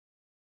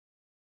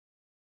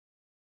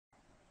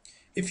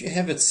If you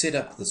have it set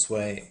up this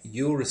way,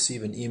 you'll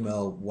receive an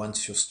email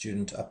once your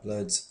student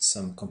uploads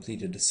some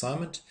completed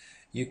assignment.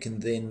 You can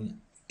then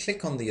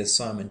click on the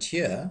assignment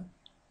here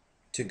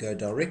to go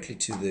directly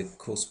to the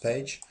course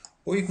page,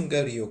 or you can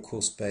go to your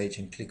course page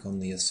and click on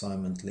the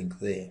assignment link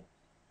there.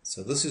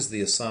 So this is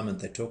the assignment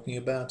they're talking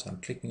about. I'm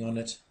clicking on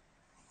it,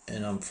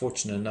 and I'm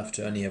fortunate enough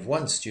to only have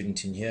one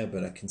student in here,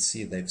 but I can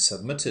see they've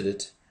submitted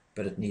it,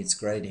 but it needs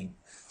grading.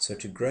 So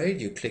to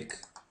grade, you click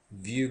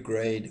View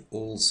Grade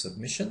All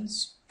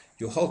Submissions.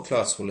 Your whole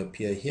class will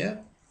appear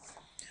here.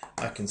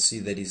 I can see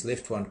that he's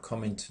left one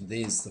comment.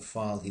 There's the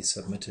file he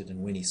submitted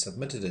and when he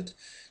submitted it.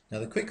 Now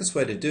the quickest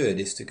way to do it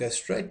is to go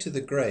straight to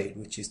the grade,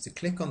 which is to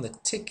click on the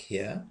tick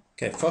here.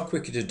 Okay, far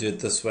quicker to do it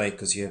this way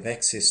because you have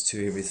access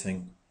to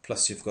everything,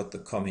 plus you've got the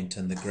comment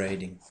and the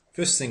grading.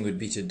 First thing would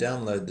be to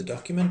download the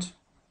document.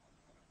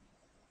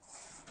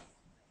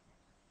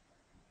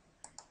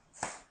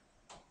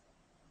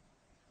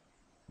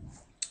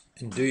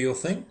 And do your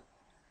thing.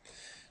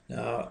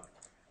 Now,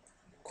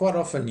 quite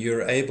often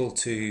you're able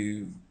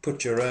to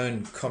put your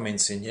own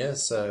comments in here,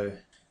 so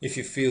if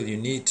you feel you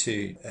need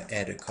to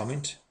add a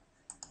comment,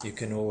 you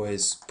can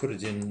always put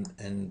it in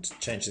and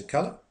change the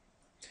color.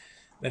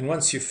 And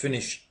once you've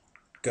finished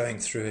going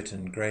through it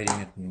and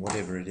grading it and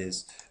whatever it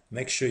is,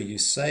 make sure you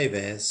save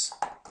as,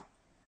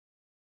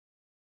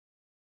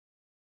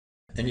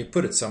 and you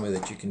put it somewhere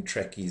that you can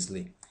track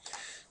easily.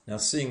 Now,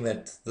 seeing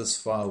that this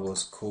file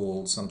was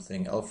called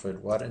something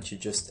Alfred, why don't you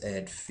just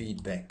add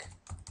feedback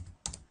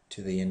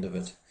to the end of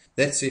it?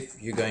 That's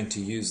if you're going to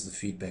use the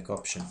feedback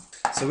option.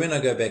 So when I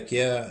go back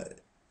here,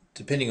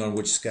 depending on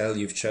which scale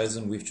you've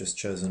chosen, we've just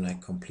chosen a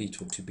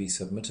complete or to be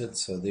submitted.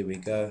 So there we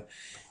go.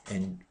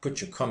 And put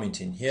your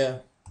comment in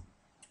here.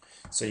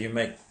 So you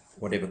make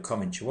whatever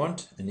comment you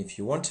want. And if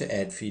you want to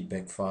add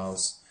feedback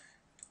files,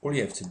 all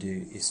you have to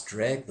do is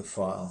drag the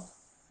file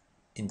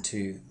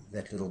into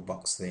that little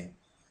box there.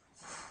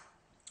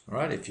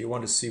 Alright, if you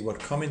want to see what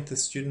comment the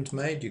student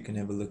made, you can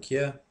have a look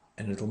here,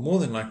 and it'll more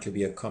than likely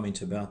be a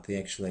comment about the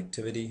actual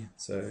activity.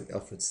 So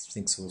Alfred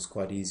thinks it was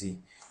quite easy.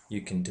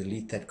 You can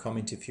delete that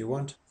comment if you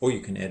want, or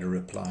you can add a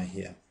reply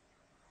here.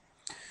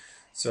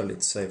 So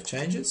let's save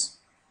changes,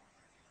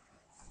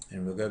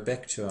 and we'll go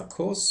back to our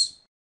course.